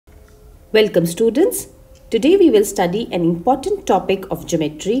Welcome students. Today we will study an important topic of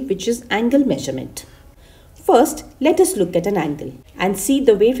geometry, which is angle measurement. First, let us look at an angle and see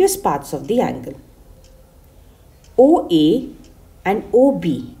the various parts of the angle. OA and OB.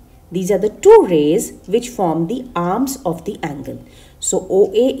 These are the two rays which form the arms of the angle. So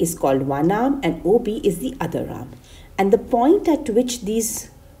OA is called one arm and OB is the other arm. And the point at which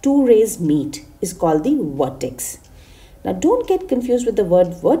these two rays meet is called the vertex. Now don't get confused with the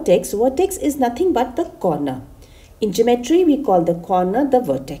word vertex. Vertex is nothing but the corner. In geometry, we call the corner the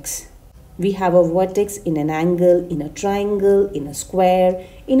vertex. We have a vertex in an angle, in a triangle, in a square,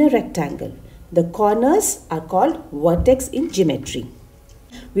 in a rectangle. The corners are called vertex in geometry.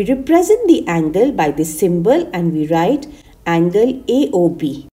 We represent the angle by this symbol and we write angle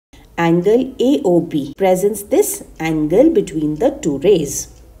AOB. Angle AOB presents this angle between the two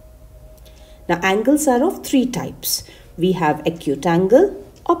rays. Now angles are of three types. We have acute angle,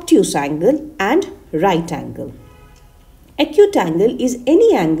 obtuse angle and right angle. Acute angle is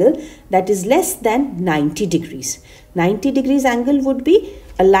any angle that is less than 90 degrees. 90 degrees angle would be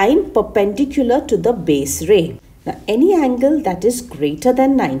a line perpendicular to the base ray. Now any angle that is greater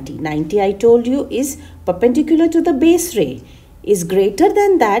than 90, 90 I told you is perpendicular to the base ray, is greater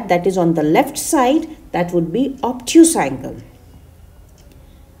than that is on the left side, that would be obtuse angle.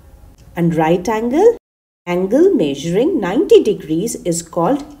 And right angle, angle measuring 90 degrees is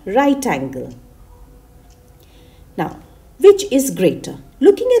called right angle. Now, which is greater?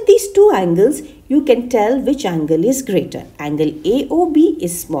 Looking at these two angles, you can tell which angle is greater. Angle AOB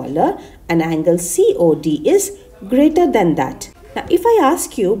is smaller and angle COD is greater than that. Now, if I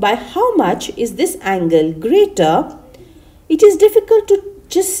ask you by how much is this angle greater, it is difficult to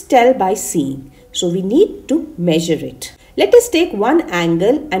just tell by seeing. So, we need to measure it. Let us take one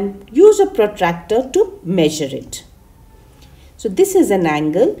angle and use a protractor to measure it. So this is an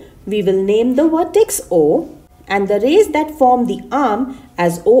angle. We will name the vertex O and the rays that form the arm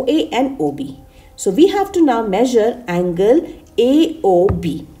as OA and OB. So we have to now measure angle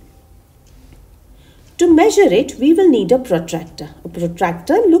AOB. To measure it, we will need a protractor. A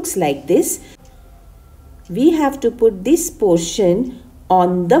protractor looks like this. We have to put this portion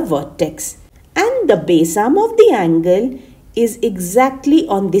on the vertex. And the base arm of the angle is exactly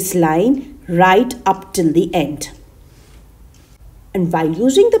on this line right up till the end. And while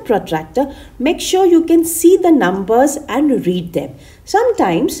using the protractor, make sure you can see the numbers and read them.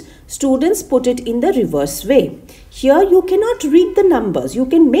 Sometimes students put it in the reverse way. Here you cannot read the numbers. You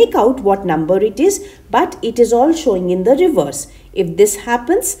can make out what number it is, but it is all showing in the reverse. If this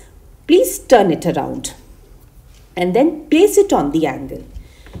happens, please turn it around and then place it on the angle.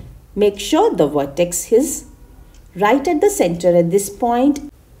 Make sure the vertex is right at the center at this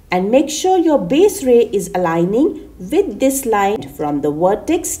point and make sure your base ray is aligning with this line from the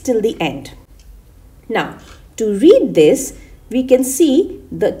vertex till the end. Now, to read this, we can see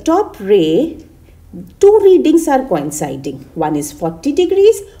the top ray, two readings are coinciding. One is 40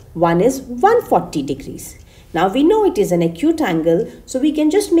 degrees, one is 140 degrees. Now we know it is an acute angle, so we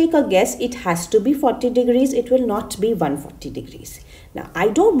can just make a guess. It has to be 40 degrees, it will not be 140 degrees. Now I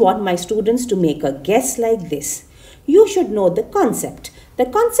don't want my students to make a guess like this. You should know the concept. The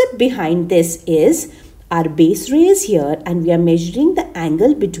concept behind this is our base ray is here and we are measuring the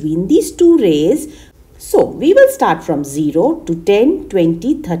angle between these two rays. So we will start from 0 to 10,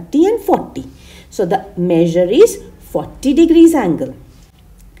 20, 30 and 40. So the measure is 40 degrees angle.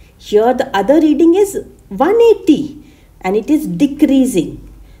 Here the other reading is 180 and it is decreasing.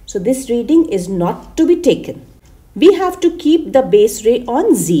 So this reading is not to be taken. We have to keep the base ray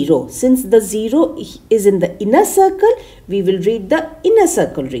on 0. Since the 0 is in the inner circle, we will read the inner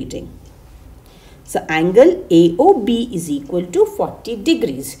circle reading. So angle AOB is equal to 40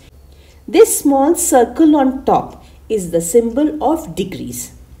 degrees. This small circle on top is the symbol of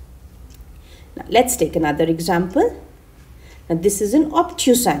degrees. Now let's take another example. Now this is an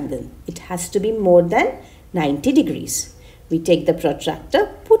obtuse angle. It has to be more than 90 degrees. We take the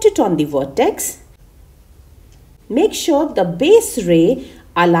protractor, put it on the vertex. Make sure the base ray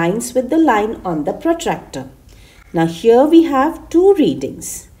aligns with the line on the protractor. Now here we have two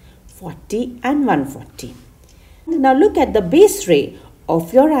readings, 40 and 140. Now look at the base ray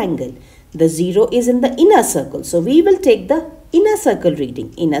of your angle. The 0 is in the inner circle. So we will take the inner circle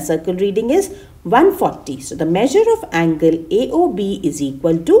reading. Inner circle reading is 140. So the measure of angle AOB is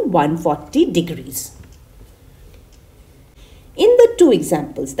equal to 140 degrees. In the two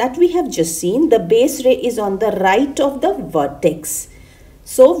examples that we have just seen, the base ray is on the right of the vertex.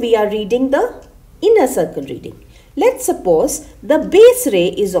 So we are reading the inner circle reading. Let's suppose the base ray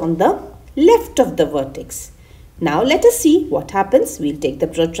is on the left of the vertex. Now let us see what happens. We'll take the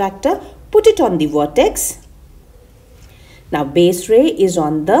protractor, put it on the vertex. Now base ray is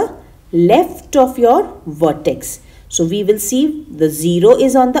on the left of your vertex. So we will see the 0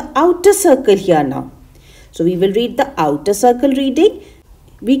 is on the outer circle here now. So we will read the outer circle reading.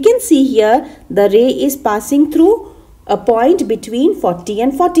 We can see here the ray is passing through a point between 40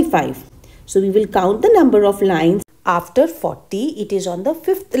 and 45. So we will count the number of lines. After 40, it is on the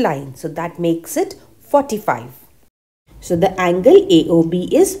 5th line. So that makes it 45. So the angle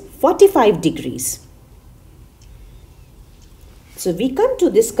AOB is 45 degrees. So we come to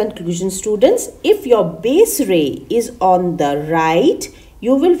this conclusion, students. If your base ray is on the right,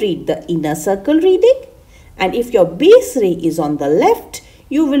 you will read the inner circle reading. And if your base ray is on the left,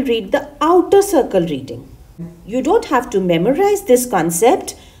 you will read the outer circle reading. You don't have to memorize this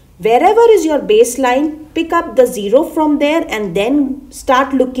concept. Wherever is your baseline, pick up the 0 from there and then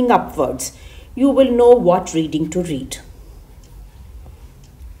start looking upwards. You will know what reading to read.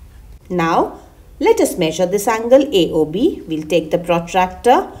 Now, let us measure this angle AOB. We'll take the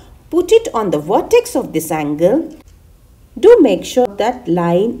protractor, put it on the vertex of this angle. Do make sure that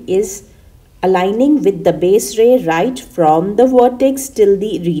line is aligning with the base ray right from the vertex till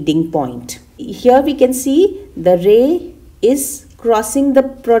the reading point. Here we can see the ray is crossing the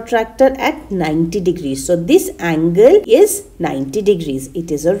protractor at 90 degrees. So this angle is 90 degrees. It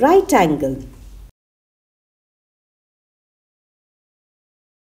is a right angle.